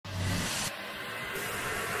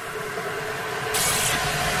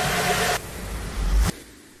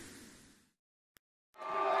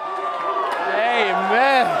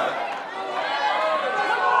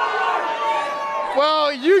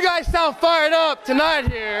sound fired up tonight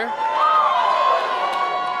here.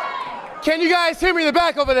 Can you guys hear me in the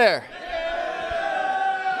back over there?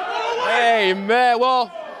 Amen.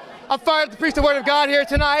 Well, I'm fired up to preach the word of God here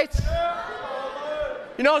tonight.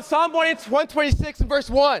 You know, in Psalm 126 and verse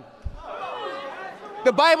 1,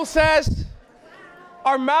 the Bible says,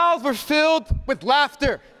 our mouths were filled with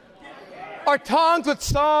laughter, our tongues with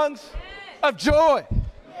songs of joy.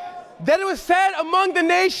 Then it was said among the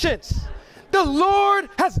nations, the Lord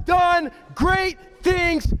has done great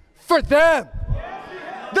things for them.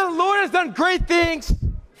 The Lord has done great things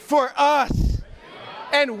for us.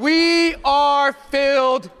 And we are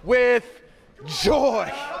filled with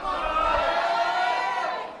joy.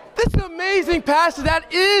 This is an amazing passage.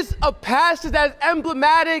 That is a passage that is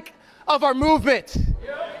emblematic of our movement.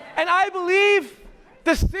 And I believe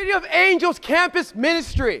the City of Angels campus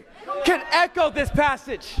ministry can echo this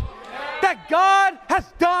passage. That God has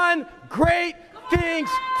done great things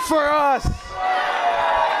for us.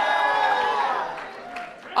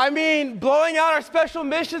 I mean, blowing out our special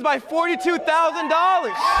missions by $42,000.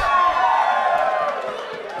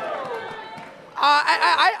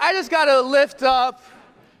 I just got to lift up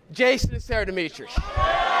Jason and Sarah Demetrius.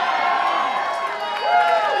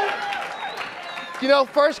 You know,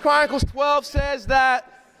 1 Chronicles 12 says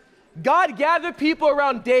that God gathered people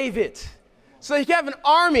around David so he could have an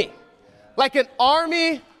army, like an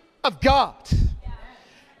army of God.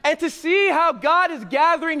 And to see how God is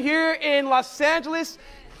gathering here in Los Angeles,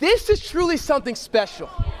 this is truly something special.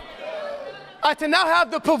 To now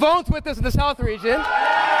have the Pavones with us in the South region.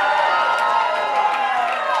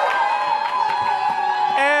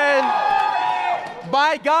 And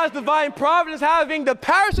by God's divine providence, having the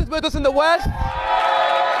parishes with us in the West.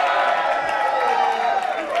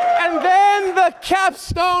 And then the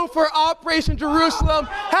capstone for Operation Jerusalem,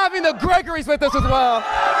 having the Gregories with us as well.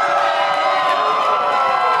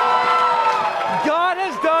 God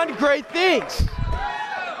has done great things.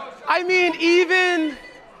 I mean, even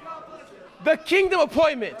the kingdom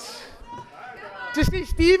appointments. To see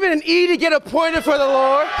Stephen and Edie get appointed for the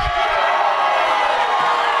Lord.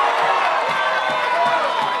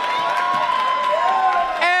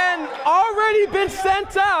 And already been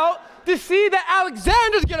sent out to see that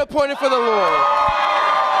Alexanders get appointed for the Lord.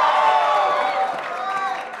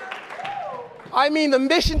 I mean, the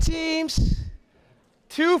mission teams,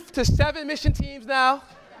 2 to 7 mission teams now.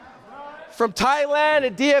 From Thailand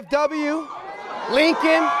and DFW,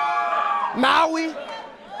 Lincoln, Maui,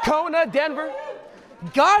 Kona, Denver.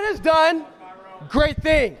 God has done great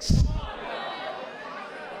things.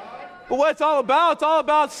 But what it's all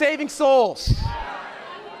about saving souls.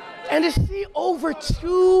 And to see over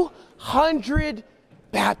 200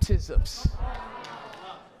 baptisms,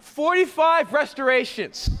 45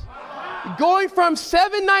 restorations, going from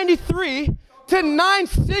 793 to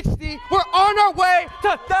 960, we're on our way to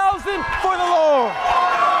 1,000 for the Lord.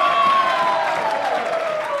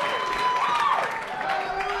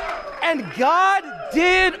 And God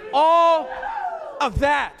did all of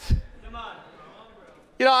that.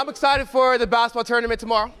 You know, I'm excited for the basketball tournament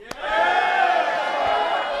tomorrow.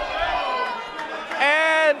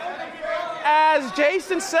 And as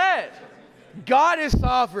Jason said, God is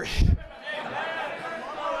sovereign.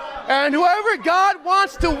 And whoever God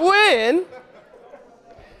wants to win,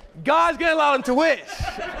 God's going to allow them to win.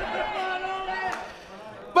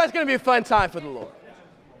 But it's going to be a fun time for the Lord.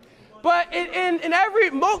 But in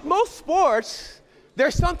most sports,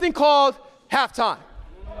 there's something called halftime.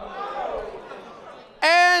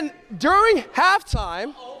 And during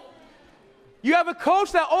halftime, you have a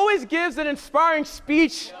coach that always gives an inspiring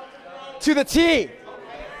speech to the team.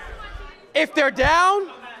 If they're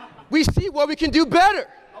down, we see what we can do better.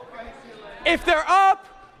 If they're up,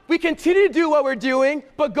 we continue to do what we're doing,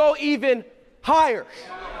 but go even higher.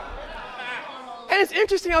 And it's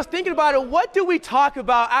interesting, I was thinking about it, what do we talk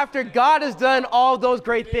about after God has done all those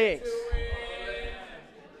great things?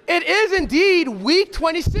 It is indeed week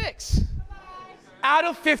 26 out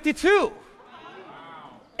of 52.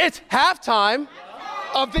 It's halftime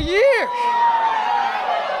of the year.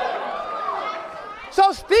 So I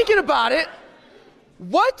was thinking about it,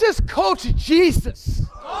 what does Coach Jesus,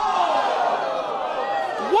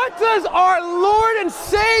 what does our Lord and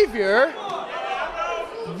Savior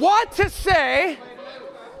want to say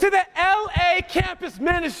to the LA campus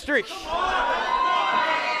ministry?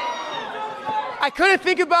 I couldn't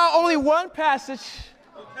think about only one passage,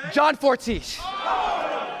 John 14.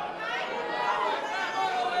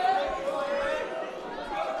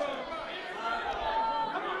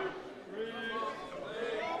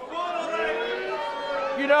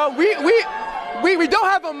 You know, we don't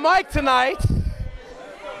have a mic tonight,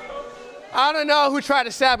 I don't know who tried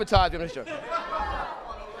to sabotage him.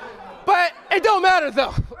 But it don't matter,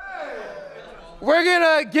 though. We're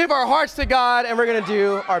going to give our hearts to God, and we're going to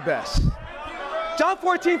do our best. John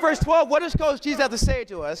 14, verse 12, what does Coach Jesus have to say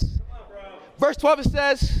to us? Verse 12, it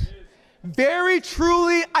says, very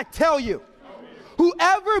truly I tell you,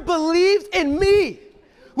 whoever believes in me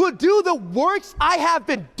will do the works I have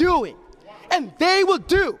been doing, and they will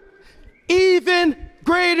do even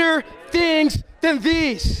greater things than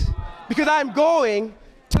these, because I'm going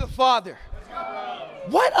to the Father.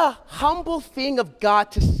 What a humble thing of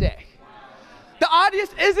God to say. The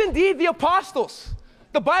audience is indeed the apostles.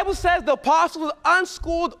 The Bible says the apostles were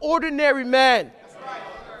unschooled, ordinary men.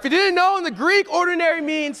 If you didn't know, in the Greek, ordinary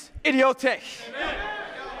means idiote.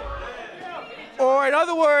 Or in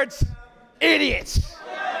other words, idiots.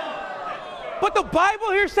 But the Bible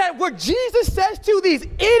here said, what Jesus says to these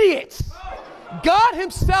idiots, God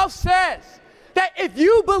himself says that if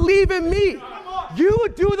you believe in me, you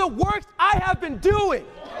would do the works I have been doing,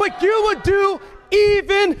 but you would do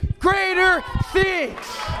even greater things.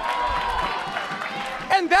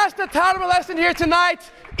 And that's the title of my lesson here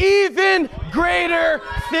tonight, even greater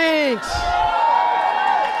things.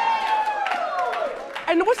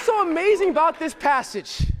 And what's so amazing about this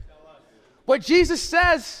passage? What Jesus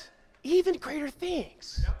says, even greater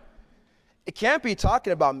things. It can't be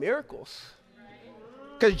talking about miracles.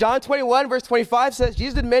 Because John 21, verse 25 says,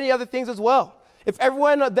 Jesus did many other things as well. If every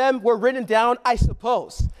one of them were written down, I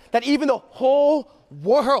suppose that even the whole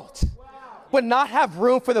world would not have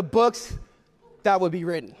room for the books that would be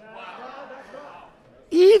written.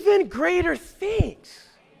 Even greater things.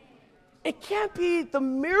 It can't be the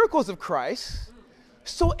miracles of Christ,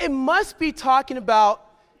 so it must be talking about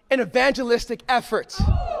an evangelistic effort.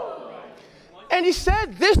 And he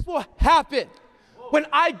said this will happen when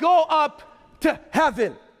I go up to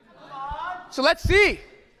heaven. So let's see.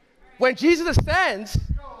 When Jesus ascends,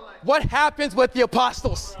 what happens with the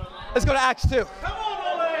apostles? Let's go to Acts 2.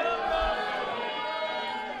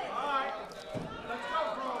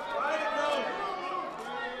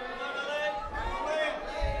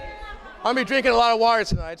 I'm going to be drinking a lot of water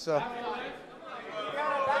tonight, so.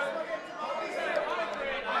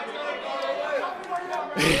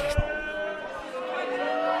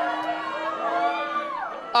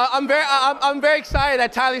 I'm very excited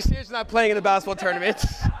that Tyler Sears is not playing in the basketball tournament.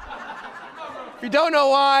 If you don't know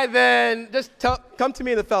why, then just come to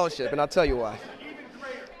me in the fellowship, and I'll tell you why.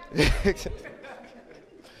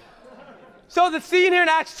 So the scene here in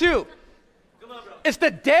Acts 2, it's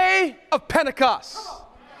the day of Pentecost.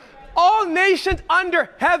 All nations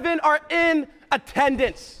under heaven are in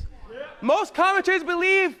attendance. Most commentators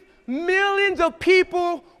believe millions of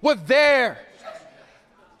people were there.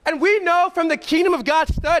 And we know from the Kingdom of God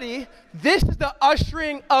study, this is the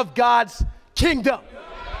ushering of God's kingdom.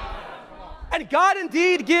 And God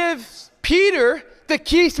indeed gives Peter the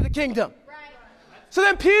keys to the kingdom. So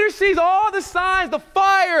then Peter sees all the signs, the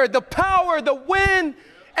fire, the power, the wind,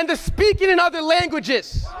 and the speaking in other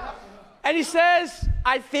languages. And he says,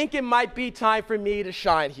 I think it might be time for me to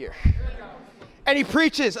shine here. And he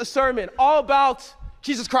preaches a sermon all about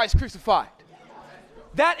Jesus Christ crucified.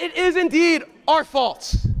 That it is indeed our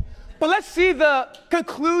fault. But let's see the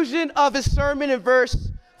conclusion of his sermon in verse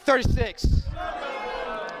 36. It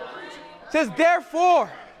says, therefore,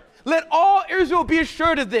 let all Israel be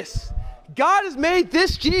assured of this. God has made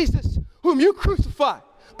this Jesus, whom you crucified,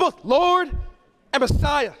 both Lord and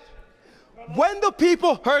Messiah. When the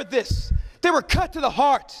people heard this, they were cut to the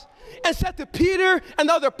heart and said to Peter and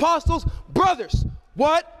the other apostles, brothers,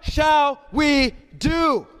 what shall we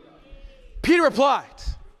do? Peter replied,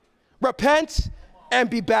 repent and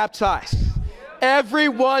be baptized, every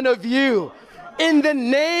one of you, in the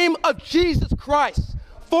name of Jesus Christ,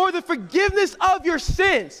 for the forgiveness of your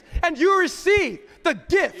sins, and you receive the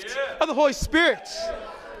gift of the Holy Spirit.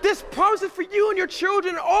 This promise is for you and your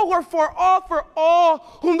children, and all who are far off, for all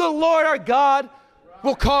whom the Lord our God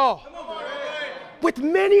will call. With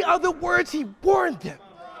many other words, he warned them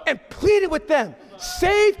and pleaded with them,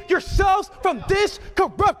 save yourselves from this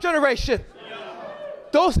corrupt generation.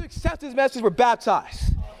 Those who accepted his message were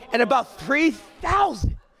baptized, and about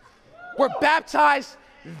 3,000 were baptized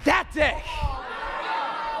that day.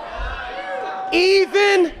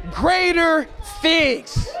 Even greater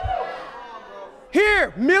things.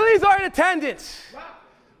 Here, millions are in attendance.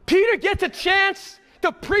 Peter gets a chance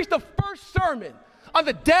to preach the first sermon on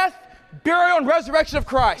the death, burial, and resurrection of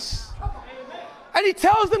Christ. And he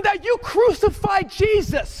tells them that you crucified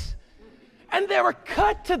Jesus. And they were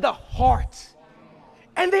cut to the heart.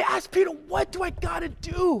 And they asked Peter, what do I gotta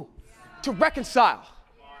do to reconcile?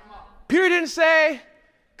 Peter didn't say,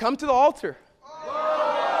 come to the altar.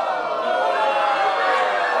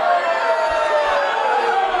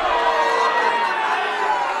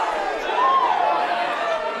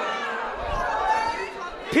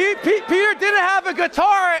 Peter didn't have a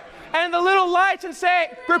guitar and the little lights and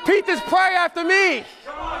say, repeat this prayer after me.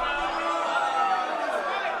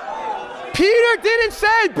 Peter didn't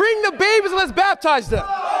say, bring the babies and let's baptize them.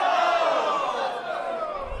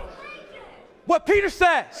 What Peter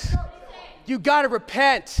says, you got to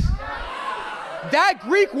repent. That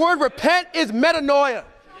Greek word repent is metanoia.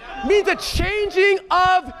 Means a changing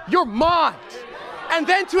of your mind. And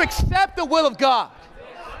then to accept the will of God.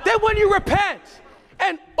 Then when you repent,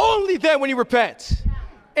 and only then when you repent,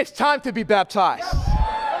 it's time to be baptized.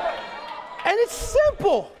 And it's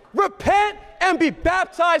simple. Repent and be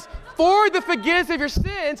baptized for the forgiveness of your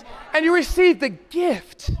sins, and you receive the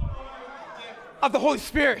gift of the Holy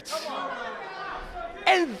Spirit.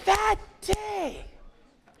 And that day,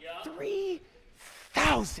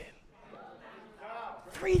 3,000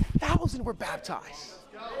 were baptized.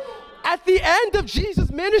 At the end of Jesus'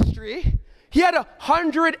 ministry, he had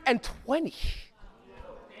 120.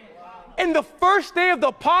 In the first day of the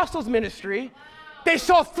apostles' ministry, they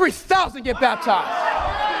saw 3,000 get baptized.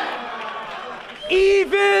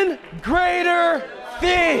 Even greater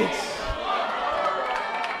things.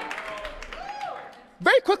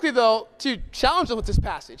 Very quickly, though, to challenge them with this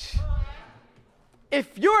passage.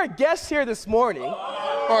 If you're a guest here this morning,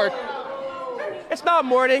 or it's not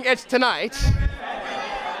morning, it's tonight.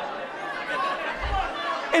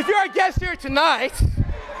 If you're a guest here tonight,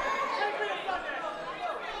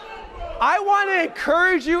 I want to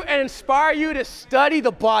encourage you and inspire you to study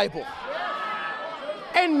the Bible.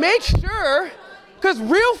 And make sure, because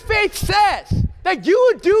real faith says that you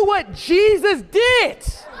would do what Jesus did,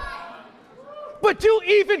 but do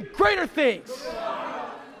even greater things.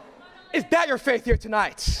 Is that your faith here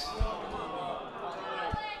tonight?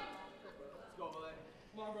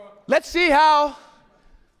 Let's see how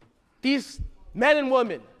these men and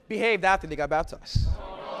women behaved after they got baptized.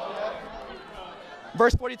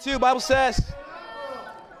 Verse 42, Bible says,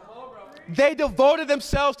 they devoted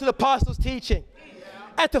themselves to the apostles' teaching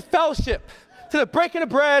and to fellowship, to the breaking of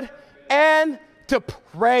bread, and to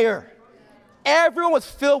prayer. Everyone was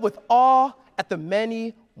filled with awe at the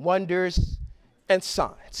many wonders and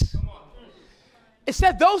signs. It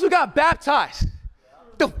said those who got baptized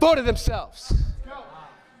devoted themselves.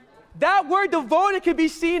 That word devoted can be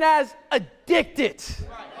seen as addicted.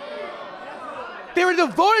 They were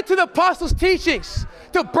devoted to the apostles' teachings,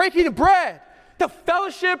 to breaking the bread, to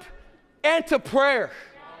fellowship, and to prayer.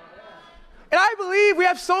 And I believe we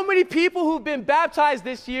have so many people who've been baptized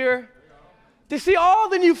this year to see all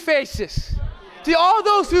the new faces, to all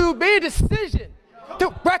those who made a decision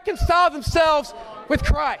to reconcile themselves with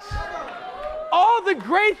Christ. All the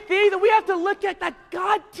great things that we have to look at, that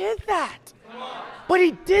God did that. But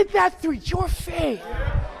he did that through your faith.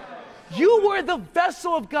 You were the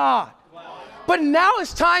vessel of God. But now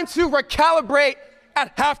it's time to recalibrate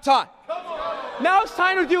at halftime. Now it's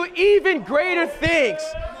time to do even greater things.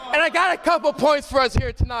 And I got a couple points for us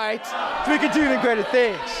here tonight so we can do even greater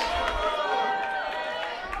things.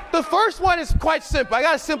 The first one is quite simple. I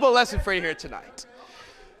got a simple lesson for you here tonight.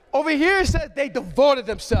 Over here it says they devoted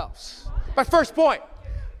themselves. My first point,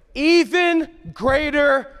 even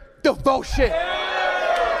greater devotion.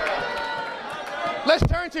 Let's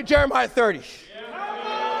turn to Jeremiah 30.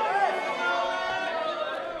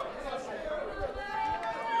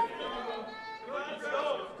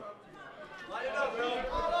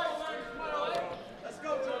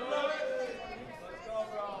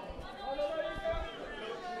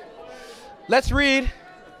 Let's read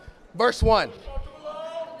verse 1.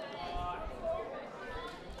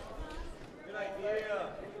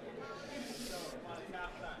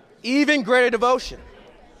 Even greater devotion.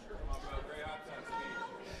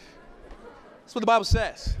 That's what the Bible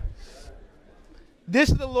says. This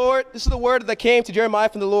is the word that came to Jeremiah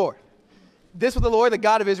from the Lord. This is what the Lord, the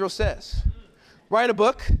God of Israel, says. Write in a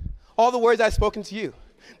book all the words I have spoken to you.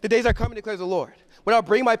 The days are coming, declares the Lord, when I'll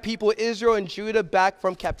bring my people Israel and Judah back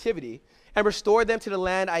from captivity and restore them to the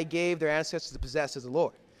land I gave their ancestors to possess, says the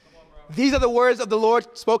Lord. These are the words of the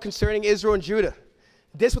Lord spoke concerning Israel and Judah.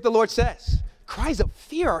 This is what the Lord says. Cries of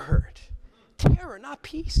fear are heard. Terror, not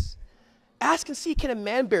peace. Ask and see, can a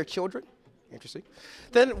man bear children? Interesting.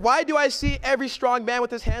 Then why do I see every strong man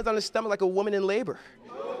with his hands on his stomach like a woman in labor?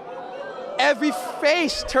 Every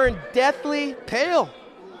face turned deathly pale.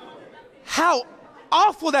 How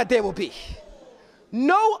awful that day will be.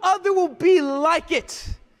 No other will be like it.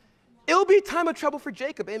 It will be a time of trouble for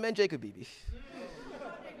Jacob. Amen, Jacob, baby.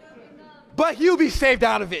 But he'll be saved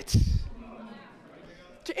out of it.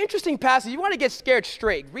 It's an interesting passage. You want to get scared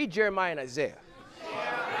straight, read Jeremiah and Isaiah.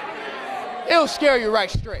 It'll scare you right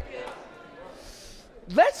straight.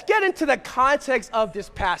 Let's get into the context of this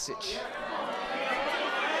passage.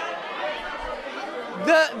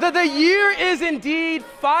 The year is indeed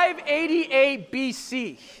 588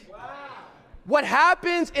 BC. What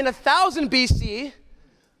happens in 1000 BC,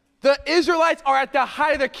 the Israelites are at the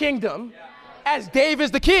height of their kingdom as David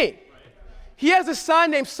is the king. He has a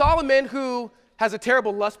son named Solomon who has a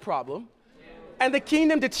terrible lust problem, and the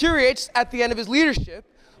kingdom deteriorates at the end of his leadership.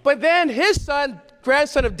 But then his son,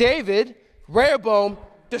 grandson of David, Rehoboam,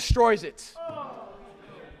 destroys it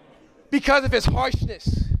because of his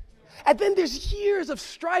harshness. And then there's years of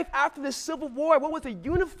strife after this civil war. What was a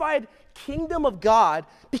unified kingdom of God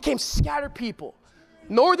became scattered people.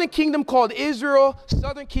 Northern kingdom called Israel,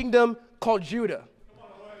 southern kingdom called Judah.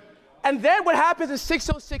 And then what happens in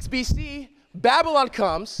 606 BC, Babylon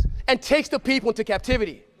comes and takes the people into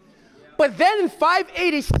captivity. But then in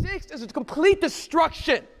 586, there's a complete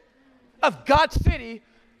destruction of God's city,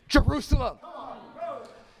 Jerusalem.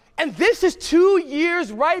 And this is 2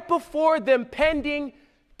 years right before the impending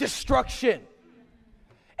destruction.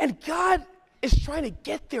 And God is trying to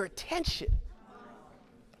get their attention.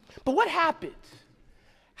 But what happened?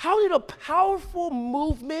 How did a powerful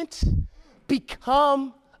movement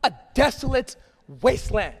become a desolate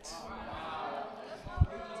wasteland?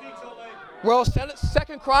 Well,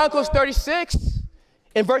 2 Chronicles 36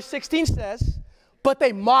 in verse 16 says, but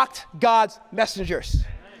they mocked God's messengers,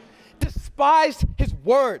 despised his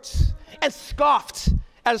words, and scoffed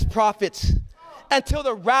at his prophets until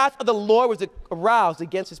the wrath of the Lord was aroused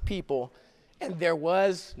against his people, and there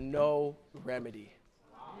was no remedy.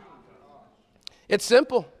 It's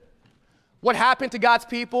simple. What happened to God's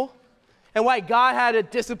people and why God had to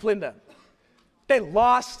discipline them? They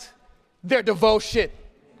lost their devotion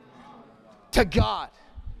to God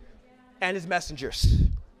and his messengers.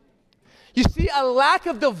 You see, a lack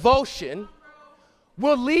of devotion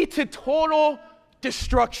will lead to total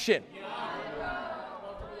destruction.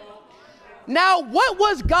 Now, what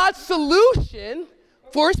was God's solution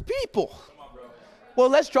for his people? Well,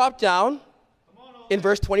 let's drop down in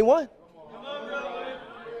verse 21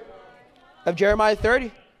 of Jeremiah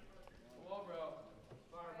 30.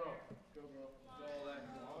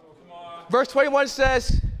 Verse 21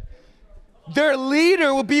 says, their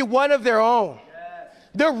leader will be one of their own.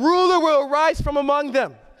 Their ruler will arise from among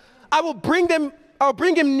them. I'll bring him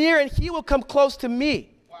near, and he will come close to me.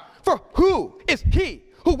 For who is he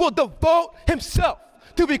who will devote himself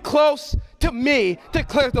to be close to me,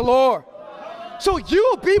 declares the Lord. So you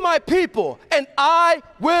will be my people, and I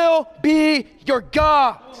will be your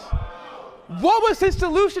God. What was his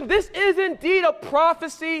solution? This is indeed a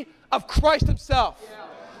prophecy of Christ himself.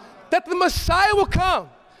 That the Messiah will come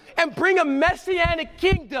and bring a messianic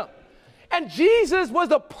kingdom. And Jesus was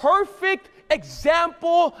the perfect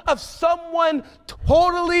example of someone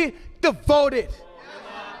totally devoted.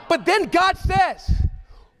 But then God says,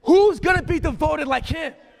 who's going to be devoted like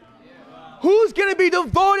him? Who's going to be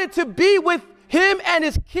devoted to be with him and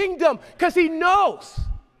his kingdom? Because he knows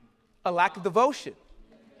a lack of devotion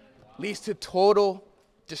leads to total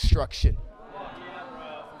destruction.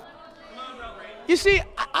 You see,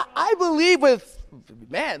 I believe with,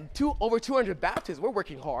 over 200 baptisms, we're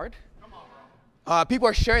working hard. People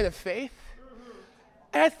are sharing the faith.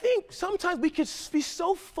 And I think sometimes we could be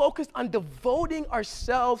so focused on devoting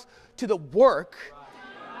ourselves to the work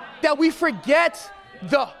that we forget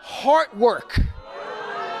the heart work.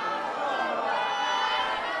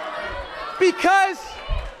 Because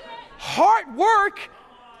hard work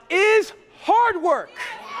is hard work.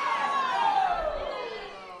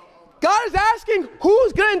 God is asking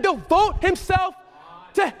who's going to devote himself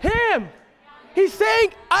to him. He's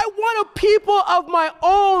saying, I want a people of my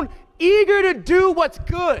own eager to do what's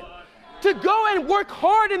good, to go and work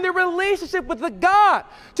hard in their relationship with the God,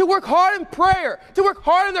 to work hard in prayer, to work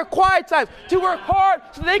hard in their quiet times, to work hard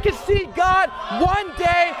so they can see God one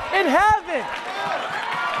day in heaven.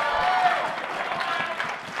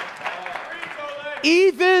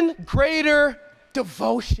 Even greater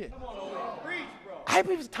devotion. I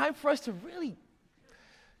believe it's time for us to really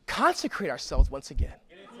consecrate ourselves once again.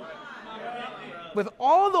 With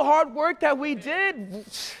all the hard work that we did,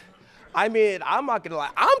 I'm not going to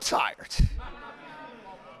lie, I'm tired.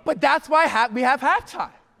 But that's why we have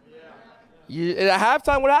halftime. At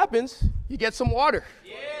halftime, what happens? You get some water.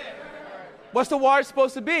 What's the water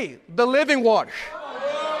supposed to be? The living water.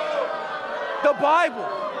 The Bible.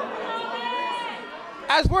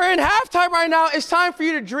 As we're in halftime right now, it's time for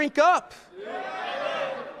you to drink up.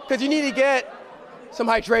 Because you need to get some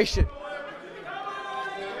hydration.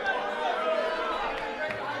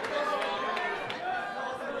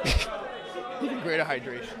 Even greater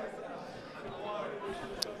hydration.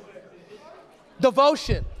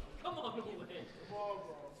 Devotion.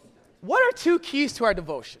 What are two keys to our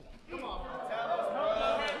devotion?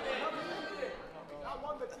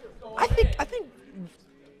 I think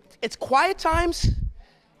it's quiet times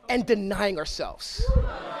and denying ourselves.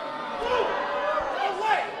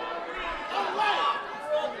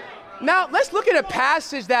 Now, let's look at a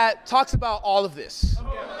passage that talks about all of this.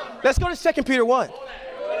 Let's go to 2 Peter 1.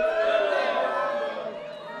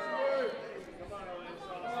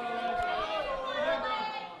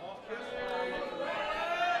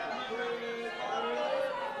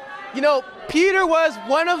 You know, Peter was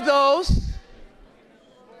one of those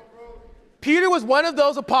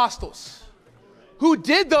apostles who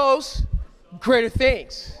did those greater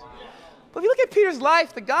things. But if you look at Peter's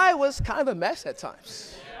life, the guy was kind of a mess at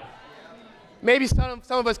times. Maybe some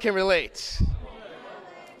of us can relate.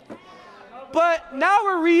 But now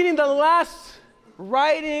we're reading the last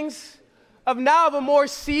writings of a more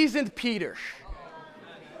seasoned Peter.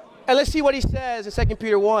 And let's see what he says in 2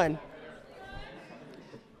 Peter 1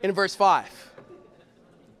 in verse 5.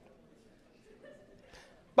 The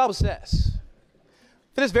Bible says,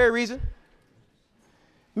 for this very reason,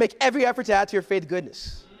 make every effort to add to your faith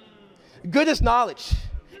goodness. Goodness, knowledge.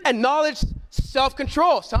 And knowledge,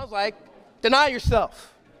 self-control. Sounds like deny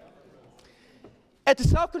yourself. And to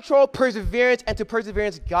self-control, perseverance, and to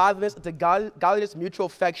perseverance, godliness, and to godliness, mutual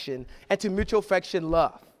affection, and to mutual affection,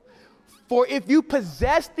 love. For if you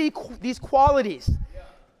possess these qualities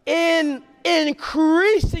in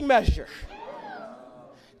increasing measure,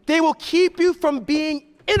 they will keep you from being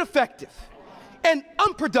ineffective and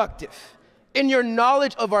unproductive in your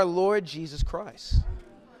knowledge of our Lord Jesus Christ.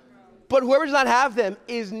 But whoever does not have them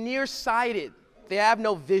is nearsighted. They have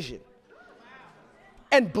no vision.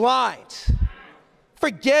 And blind,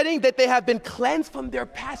 forgetting that they have been cleansed from their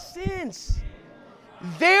past sins.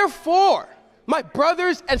 Therefore, my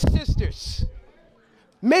brothers and sisters,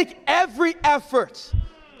 make every effort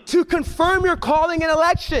to confirm your calling and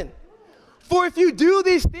election. For if you do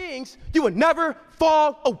these things, you will never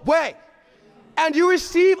fall away. And you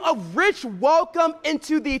receive a rich welcome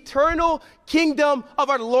into the eternal kingdom of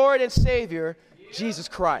our Lord and Savior, Jesus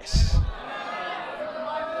Christ.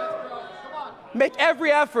 Make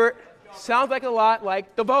every effort sounds like a lot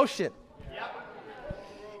like devotion.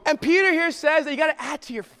 And Peter here says that you got to add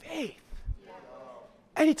to your faith.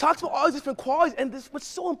 And he talks about all these different qualities. And this, what's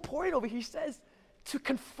so important over here, he says, to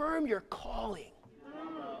confirm your calling.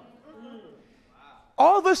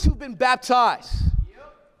 All of us who've been baptized,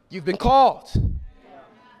 you've been called.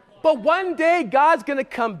 But one day, God's going to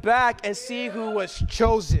come back and see who was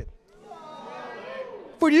chosen.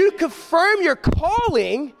 For you to confirm your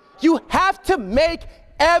calling, you have to make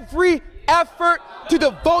every effort to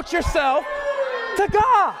devote yourself to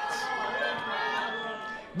God.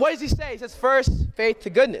 What does he say? He says, first, faith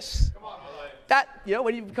to goodness. That,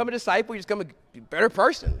 when you become a disciple, you just become a better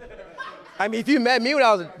person. I mean, if you met me when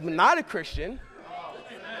I was not a Christian,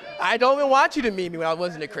 I don't even want you to meet me when I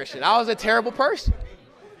wasn't a Christian. I was a terrible person.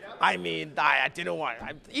 I mean, I didn't want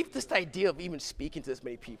it. Even this idea of even speaking to this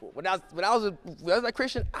many people. When I was a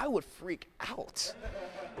Christian, I would freak out.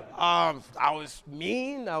 I was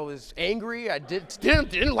mean. I was angry. I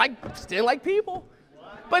didn't like people.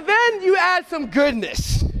 But then you add some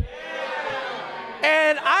goodness.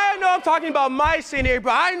 And I know I'm talking about my sin here,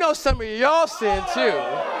 but I know some of y'all sin too.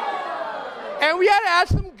 And we had to add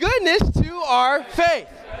some goodness to our faith.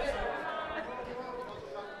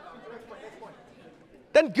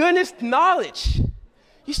 Then goodness, knowledge.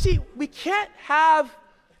 You see, we can't have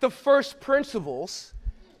the first principles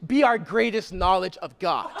be our greatest knowledge of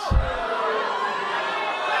God.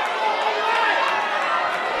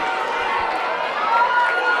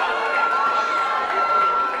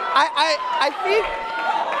 I think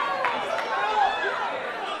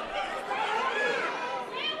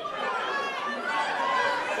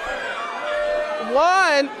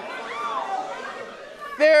one,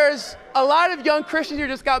 there's a lot of young Christians who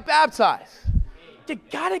just got baptized. You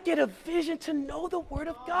gotta get a vision to know the Word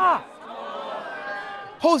of God.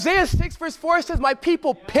 Hosea 6 verse 4 says, my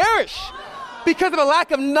people perish because of a lack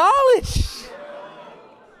of knowledge.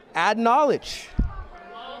 Add knowledge.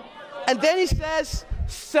 And then he says,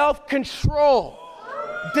 self-control,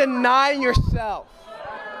 denying yourself.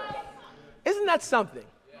 Isn't that something?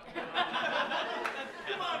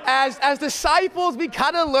 As disciples, we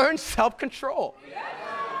gotta learn self-control.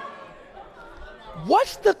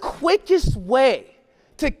 What's the quickest way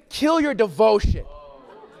to kill your devotion?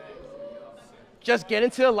 Just get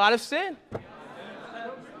into a lot of sin.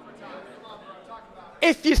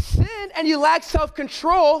 If you sin and you lack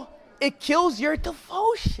self-control, it kills your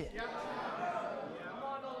devotion.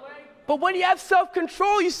 But when you have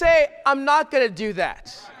self-control, you say, I'm not going to do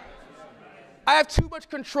that. I have too much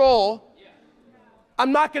control.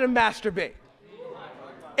 I'm not going to masturbate.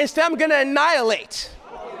 Instead, I'm going to annihilate.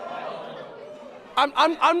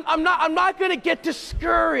 I'm not going to get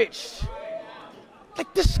discouraged.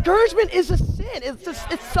 Like, discouragement is a sin.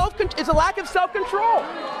 It's a lack of self-control.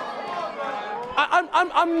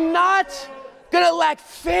 I'm not going to lack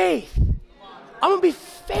faith. I'm going to be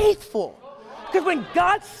faithful. Because when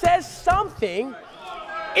God says something,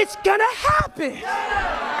 it's going to happen.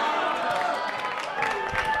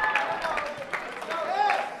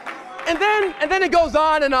 And then it goes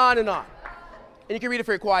on and on and on. And you can read it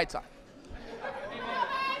for your quiet time.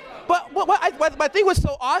 But what I think what's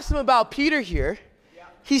so awesome about Peter here,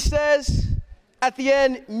 he says at the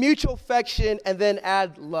end, mutual affection, and then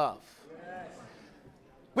add love.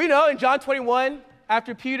 We know in John 21,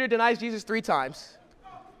 after Peter denies Jesus 3 times,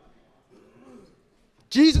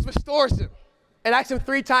 Jesus restores him and asks him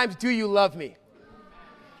 3 times, do you love me?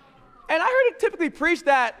 And I heard it typically preached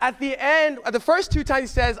that at the end, at the first 2 times he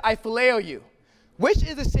says, I phileo you, which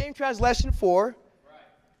is the same translation for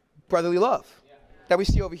brotherly love that we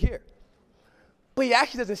see over here. But he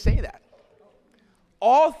actually doesn't say that.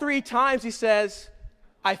 All 3 times he says,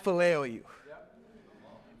 I phileo you.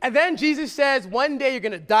 And then Jesus says, one day you're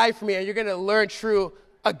going to die for me and you're going to learn true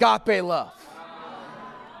agape love.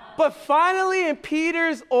 But finally, in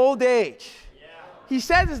Peter's old age, he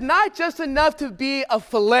says it's not just enough to be a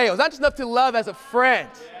phileo. It's not just enough to love as a friend.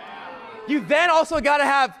 You then also got to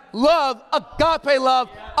have love, agape love,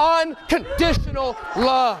 unconditional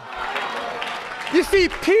love. You see,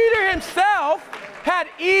 Peter himself had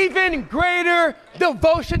even greater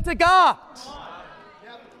devotion to God.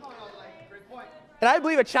 And I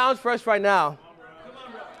believe a challenge for us right now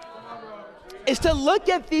is to look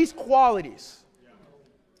at these qualities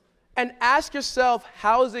and ask yourself,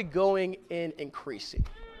 how is it going in increasing?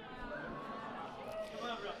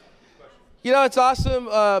 You know, it's awesome.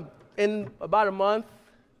 In about a month,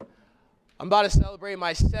 I'm about to celebrate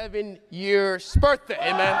my 7-year birthday.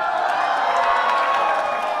 Amen.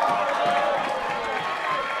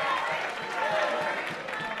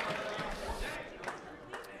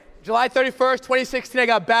 July 31st, 2016, I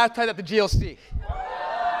got baptized at the GLC.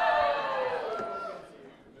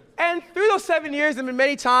 And through those 7 years, there have been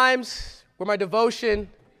many times where my devotion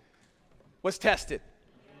was tested.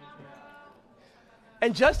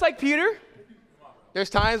 And just like Peter,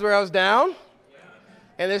 there's times where I was down,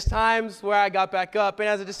 and there's times where I got back up. And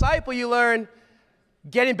as a disciple, you learn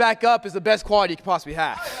getting back up is the best quality you can possibly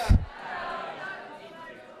have.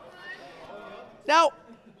 Now,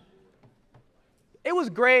 it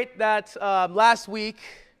was great that last week,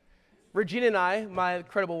 Regina and I, my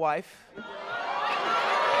incredible wife,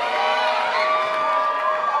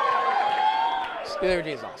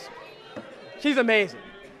 Regina's awesome. She's amazing.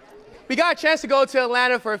 We got a chance to go to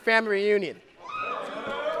Atlanta for a family reunion.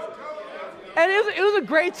 And it was a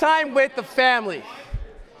great time with the family.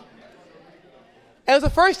 And it was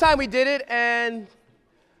the first time we did it, and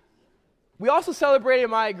we also celebrated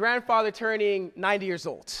my grandfather turning 90 years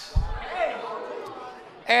old.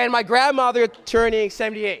 And my grandmother turning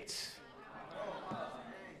 78.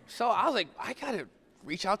 So I was like, I gotta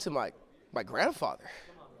reach out to my grandfather.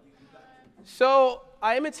 So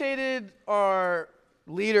I imitated our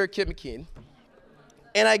leader, Kip McKean,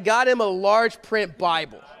 and I got him a large print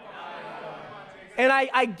Bible. And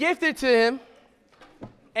I gifted it to him,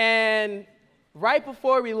 and right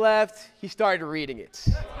before we left, he started reading it.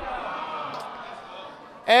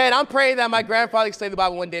 And I'm praying that my grandfather can study the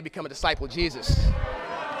Bible one day and become a disciple of Jesus.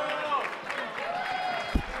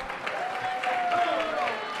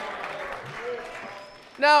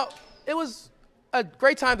 Now, it was a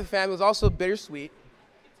great time with the family. It was also bittersweet,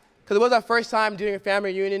 because it was our first time doing a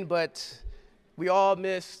family reunion, but we all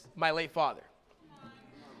missed my late father.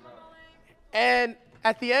 And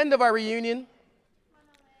at the end of our reunion,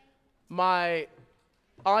 my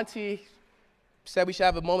auntie said we should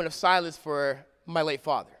have a moment of silence for my late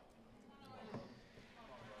father.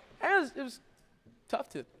 And it was tough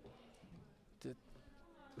to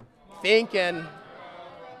think and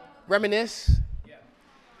reminisce.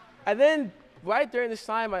 And then right during this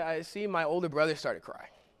time, I see my older brother started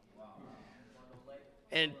crying.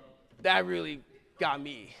 And that really got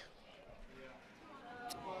me.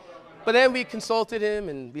 But then we consulted him,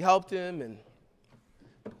 and we helped him, and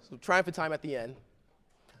it was a triumphant time at the end.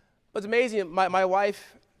 But it's amazing, my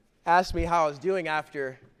wife asked me how I was doing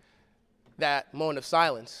after that moment of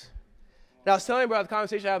silence. And I was telling her about the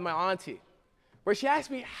conversation I had with my auntie, where she asked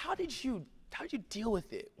me, how did you deal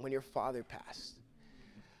with it when your father passed?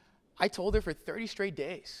 I told her for 30 straight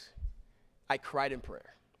days, I cried in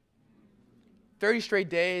prayer. 30 straight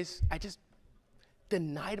days, I just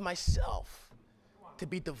denied myself to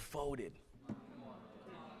be devoted.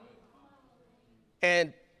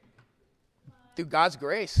 And through God's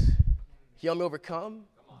grace, He helped me overcome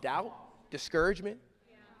doubt, discouragement,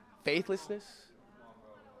 faithlessness.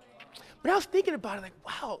 But I was thinking about it like,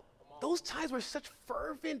 wow, those times were such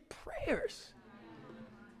fervent prayers.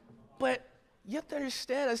 But you have to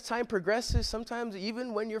understand, as time progresses, sometimes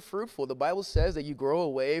even when you're fruitful, the Bible says that you grow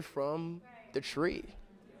away from the tree.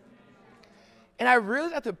 And I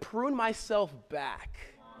really have to prune myself back.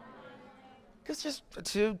 Because just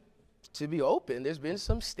to be open, there's been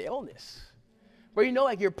some staleness. Where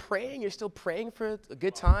like you're praying, you're still praying for a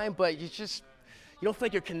good time, but you don't feel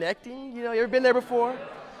like you're connecting. You ever been there before?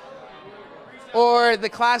 Or the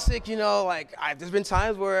classic, there's been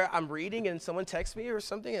times where I'm reading and someone texts me or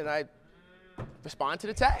something and I respond to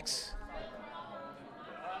the text.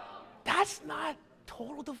 That's not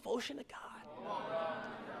total devotion to God.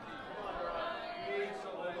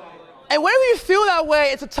 And whenever you feel that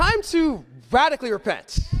way, it's a time to radically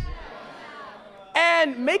repent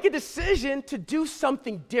and make a decision to do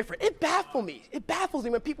something different. It baffles me. It baffles me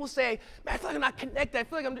when people say, man, I feel like I'm not connected. I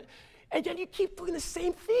feel like I'm... And then you keep doing the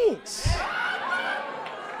same things.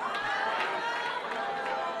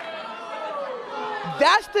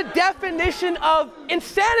 That's the definition of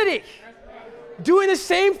insanity. Doing the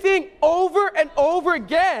same thing over and over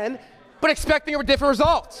again, but expecting a different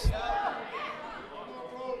result.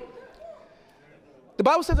 The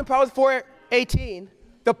Bible says in Proverbs 4:18,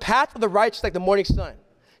 the path of the righteous like the morning sun,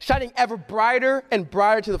 shining ever brighter and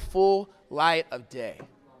brighter to the full light of day.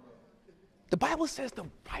 The Bible says the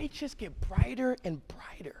righteous get brighter and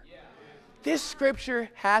brighter. This scripture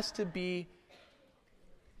has to be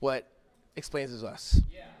what explains us.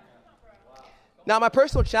 Now, my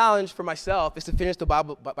personal challenge for myself is to finish the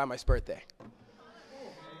Bible by my birthday.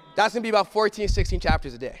 That's going to be about 14, 16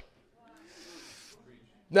 chapters a day.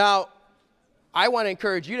 Now, I want to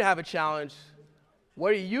encourage you to have a challenge.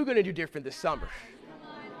 What are you going to do different this summer?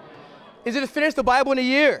 Is it to finish the Bible in a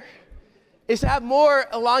year? Is to have more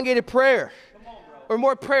elongated prayer or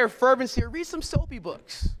more prayer fervency, or read some soapy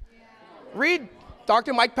books. Read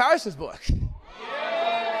Dr. Mike Patterson's book. It's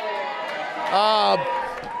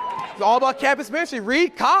all about campus ministry.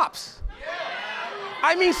 Read Cops.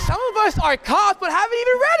 I mean, some of us are cops but haven't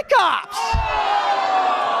even read Cops.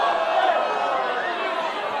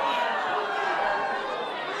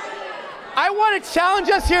 I want to challenge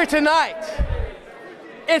us here tonight.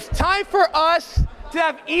 It's time for us to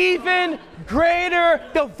have even greater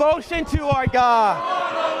devotion to our God.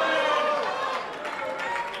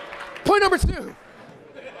 Point number 2.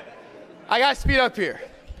 I got to speed up here.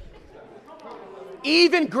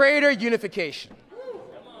 Even greater unification.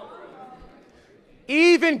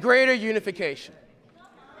 Even greater unification.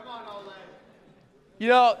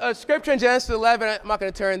 Scripture in Genesis 11, I'm not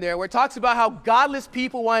going to turn there, where it talks about how godless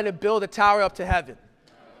people wanted to build a tower up to heaven.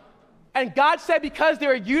 And God said because they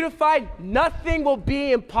are unified, nothing will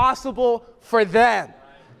be impossible for them.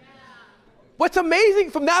 What's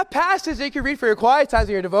amazing from that passage that you can read for your quiet times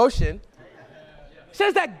in your devotion,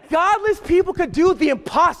 says that godless people could do the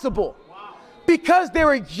impossible because they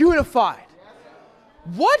were unified.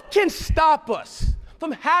 What can stop us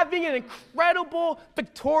from having an incredible,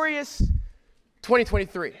 victorious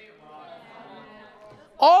 2023?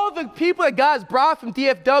 All the people that God's brought from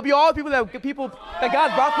DFW, all the people that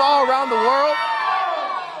God's brought from all around the world,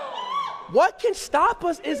 what can stop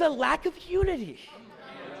us is a lack of unity.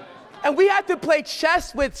 And we have to play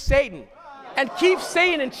chess with Satan and keep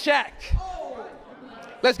Satan in check.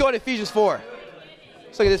 Let's go to Ephesians 4.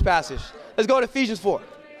 Let's look at this passage. Let's go to Ephesians 4.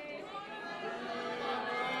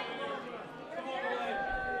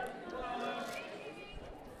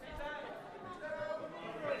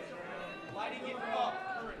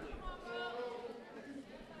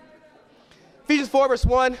 Ephesians 4, verse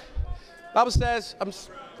 1, the Bible says,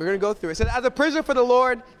 we're going to go through it. It says, as a prisoner for the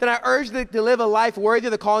Lord, then I urge you to live a life worthy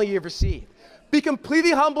of the calling you have received. Be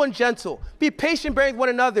completely humble and gentle. Be patient, bearing with one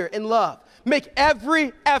another in love. Make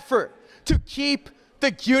every effort to keep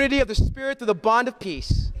the unity of the Spirit through the bond of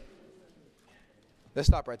peace. Let's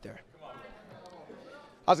stop right there.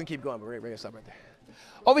 I was going to keep going, but we're going to stop right there.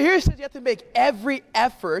 Over here it says you have to make every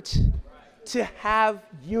effort to have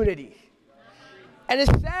unity. And it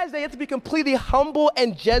says that you have to be completely humble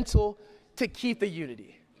and gentle to keep the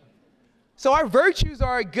unity. So our virtues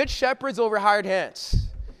are good shepherds over hired hands,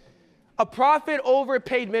 a prophet over a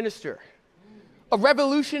paid minister, a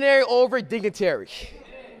revolutionary over a dignitary.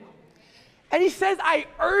 And he says, I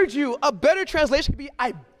urge you. A better translation could be,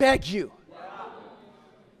 I beg you.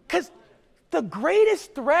 Because the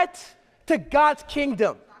greatest threat to God's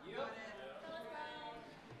kingdom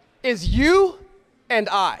is you and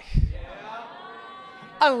I.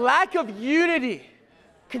 A lack of unity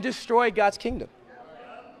can destroy God's kingdom.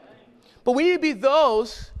 But we need to be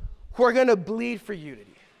those who are going to bleed for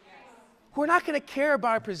unity, who are not going to care about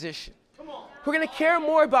our position, who are going to care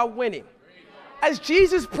more about winning. As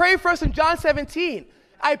Jesus prayed for us in John 17,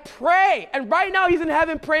 I pray, and right now he's in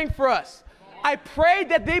heaven praying for us. I pray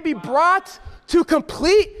that they be brought to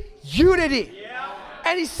complete unity.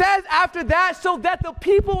 And he says after that, so that the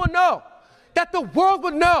people will know, that the world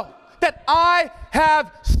will know that I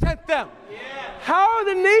have sent them. How are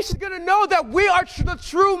the nations going to know that we are the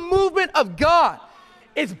true movement of God?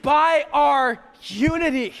 It's by our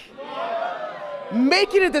unity.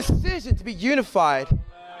 Making a decision to be unified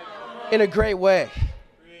in a great way.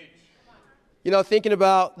 You know, thinking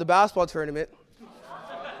about the basketball tournament.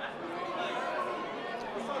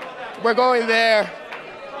 We're going there.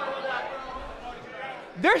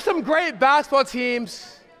 There's some great basketball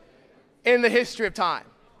teams in the history of time.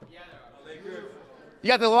 You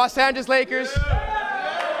got the Los Angeles Lakers.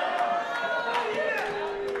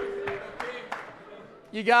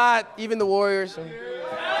 You got even the Warriors.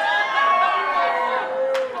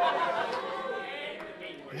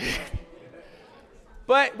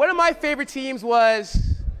 But one of my favorite teams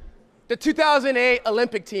was the 2008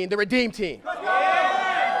 Olympic team, the Redeem team.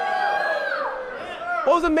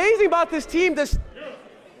 What was amazing about this team is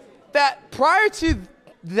that prior to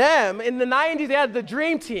them, in the 90s, they had the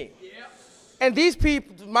Dream Team. And these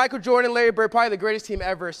people, Michael Jordan, Larry Bird, probably the greatest team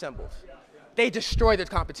ever assembled. They destroyed their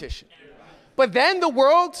competition. But then the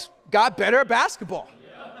world got better at basketball.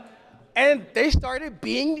 And they started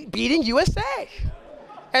beating USA.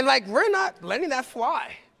 And like, we're not letting that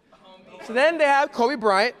fly. So then they have Kobe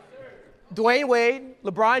Bryant, Dwayne Wade,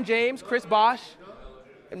 LeBron James, Chris Bosh,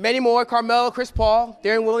 and many more, Carmelo, Chris Paul,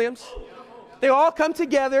 Darren Williams. They all come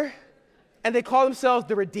together, and they call themselves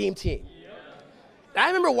the Redeem Team. And I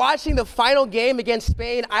remember watching the final game against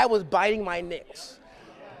Spain. I was biting my nails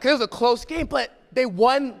because it was a close game, but they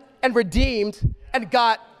won and redeemed and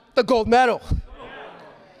got the gold medal.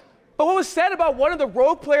 But what was said about one of the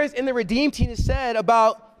role players in the Redeem Team is said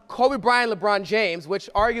about Kobe Bryant and LeBron James, which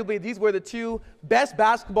arguably these were the two best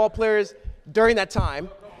basketball players during that time.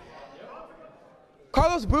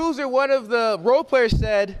 Carlos Boozer, one of the role players,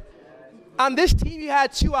 said, on this team you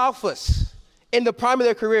had two alphas in the prime of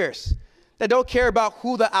their careers that don't care about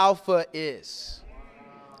who the alpha is.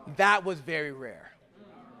 That was very rare.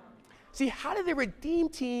 See, how did the Redeem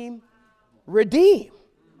Team redeem?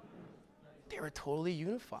 They were totally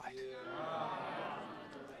unified.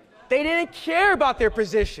 They didn't care about their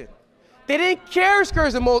position. They didn't care who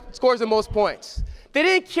scores the most points. They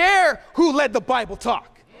didn't care who led the Bible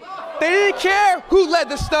talk. They didn't care who led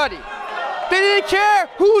the study. They didn't care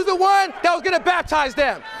who was the one that was going to baptize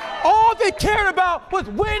them. All they cared about was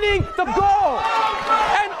winning the goal.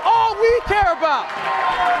 And all we care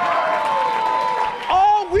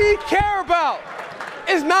about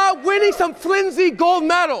is not winning some flimsy gold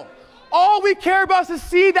medal. All we care about is to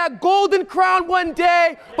see that golden crown one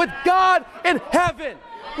day with God in heaven.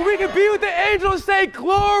 Where we can be with the angels and say,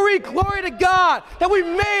 glory, glory to God, that we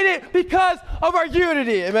made it because of our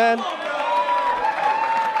unity. Amen.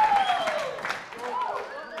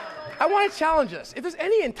 I want to challenge us. If there's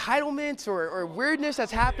any entitlement or weirdness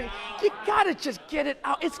that's happening, you got to just get it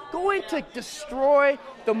out. It's going to destroy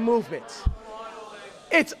the movement.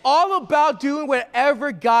 It's all about doing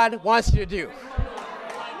whatever God wants you to do.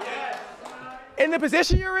 In the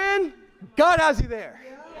position you're in, God has you there.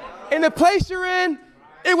 In the place you're in,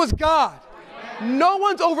 it was God. No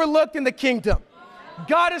one's overlooked in the kingdom.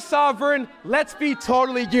 God is sovereign. Let's be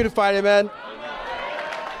totally unified, amen.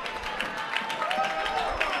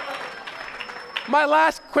 My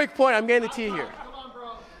last quick point, I'm getting the tea here.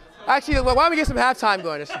 Actually, why don't we get some halftime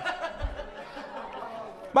going?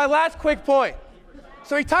 My last quick point.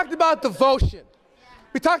 So we talked about devotion.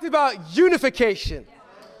 We talked about unification.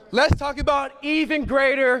 Let's talk about even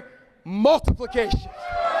greater multiplication.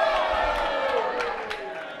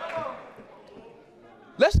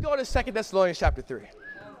 Let's go to 2 Thessalonians chapter 3.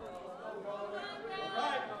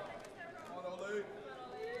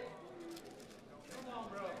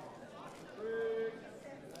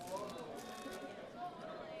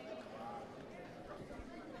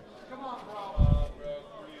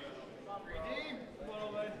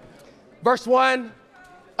 Verse 1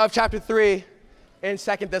 of chapter 3 in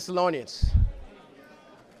 2 Thessalonians.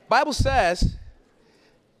 Bible says,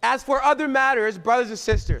 as for other matters, brothers and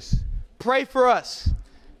sisters, pray for us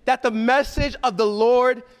that the message of the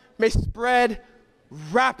Lord may spread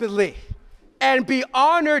rapidly and be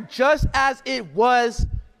honored just as it was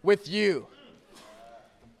with you.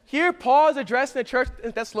 Here, Paul is addressing the church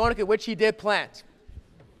in Thessalonica, which he did plant.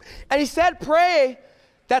 And he said, pray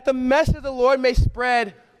that the message of the Lord may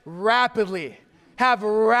spread rapidly, have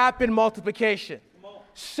rapid multiplication.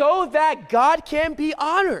 so that God can be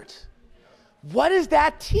honored. What does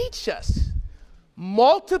that teach us?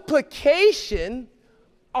 Multiplication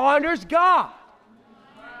honors God.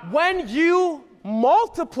 When you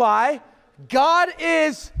multiply, God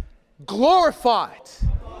is glorified.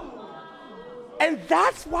 And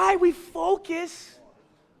that's why we focus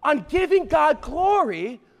on giving God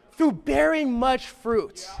glory through bearing much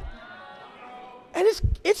fruit. And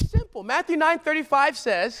it's simple. Matthew 9:35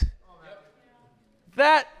 says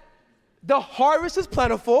that the harvest is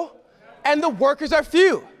plentiful and the workers are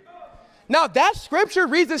few. Now, that scripture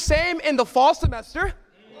reads the same in the fall semester,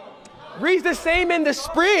 reads the same in the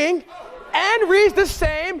spring, and reads the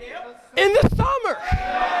same in the summer.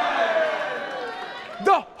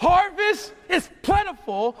 The harvest is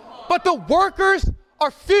plentiful, but the workers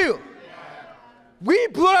are few. We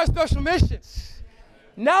blew our special missions.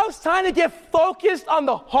 Now it's time to get focused on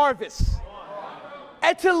the harvest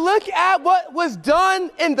and to look at what was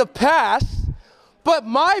done in the past. But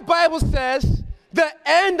my Bible says the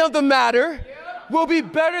end of the matter will be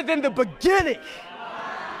better than the beginning.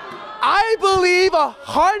 I believe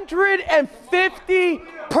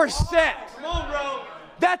 150%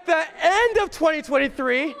 that the end of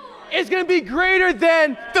 2023 is going to be greater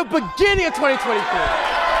than the beginning of 2023.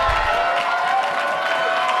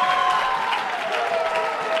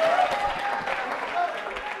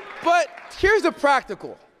 But here's the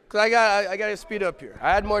practical, because I got to speed up here.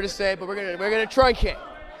 I had more to say, but we're gonna truncate.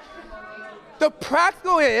 The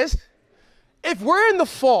practical is, if we're in the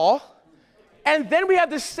fall, and then we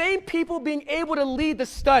have the same people being able to lead the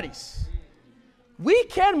studies, we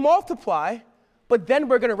can multiply, but then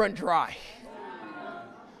we're gonna run dry.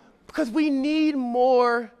 Because we need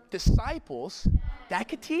more disciples that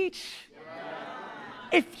could teach.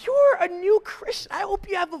 If you're a new Christian, I hope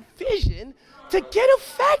you have a vision to get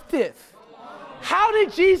effective. How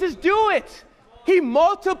did Jesus do it? He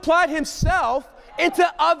multiplied himself into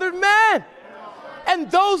other men.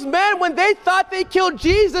 And those men, when they thought they killed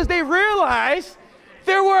Jesus, they realized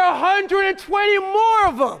there were 120 more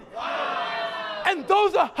of them. And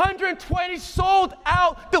those 120 sold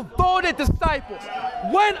out, devoted disciples,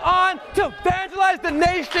 went on to evangelize the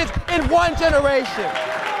nations in one generation.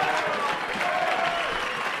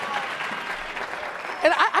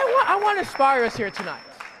 And I want to inspire us here tonight.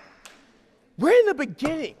 We're in the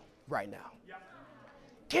beginning right now.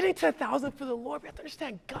 Getting to 1,000 for the Lord, we have to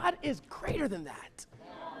understand God is greater than that.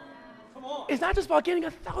 It's not just about getting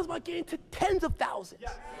 1,000, it's about getting to tens of thousands.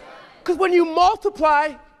 Because when you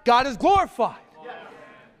multiply, God is glorified.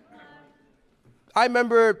 I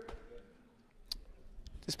remember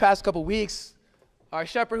this past couple weeks, our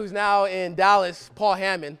shepherd who's now in Dallas, Paul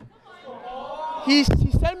Hammond, he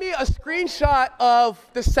sent me a screenshot of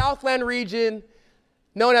the Southland region,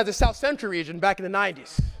 known as the South Central region, back in the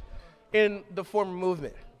 90s, in the former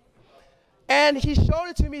movement. And he showed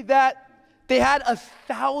it to me that they had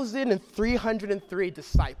 1,303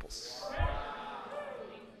 disciples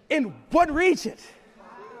in one region.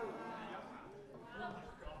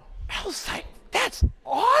 I was like, that's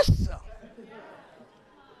awesome.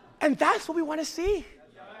 And that's what we want to see.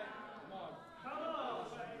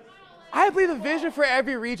 I believe the vision for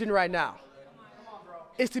every region right now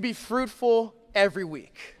is to be fruitful every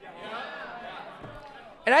week.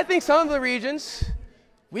 And I think some of the regions,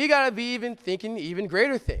 we got to be even thinking even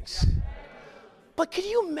greater things. But can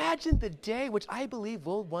you imagine the day, which I believe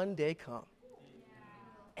will one day come,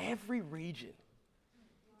 every region,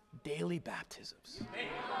 daily baptisms.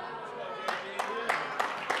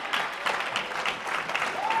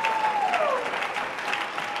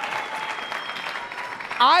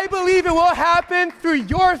 I believe it will happen through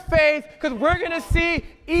your faith, because we're going to see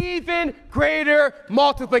even greater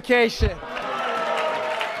multiplication.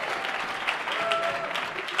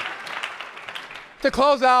 To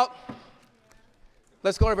close out,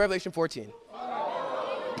 let's go to Revelation 14.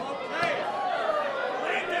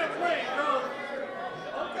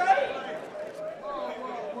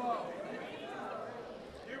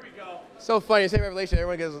 So funny, you say Revelation,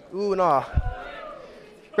 everyone goes, ooh and ah.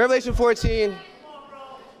 Revelation 14,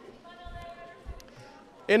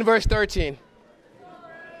 in verse 13.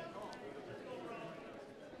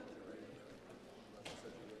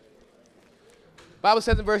 Bible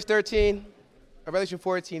says in verse 13, Revelation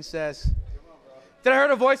 14 says, then I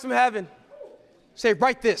heard a voice from heaven say,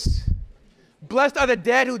 write this, blessed are the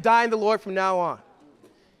dead who die in the Lord from now on.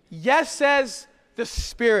 Yes, says the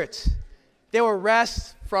Spirit, they will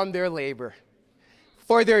rest from their labor,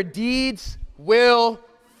 for their deeds will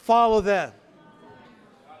follow them.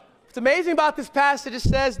 What's amazing about this passage, it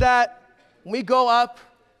says that when we go up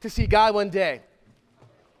to see God one day,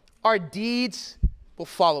 our deeds will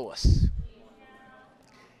follow us.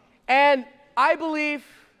 And I believe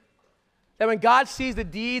that when God sees the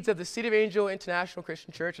deeds of the City of Angel International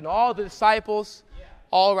Christian Church and all the disciples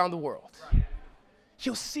all around the world,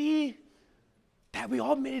 He'll see that we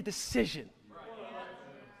all made a decision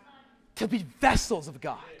to be vessels of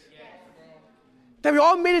God. That we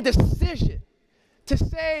all made a decision to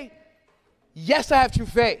say, yes, I have true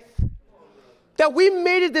faith. That we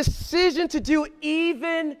made a decision to do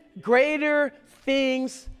even greater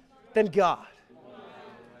things than God.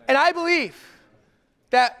 And I believe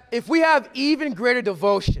that if we have even greater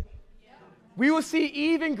devotion, we will see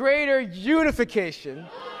even greater unification,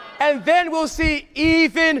 and then we'll see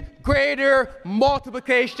even greater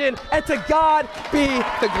multiplication, and to God be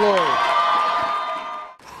the glory.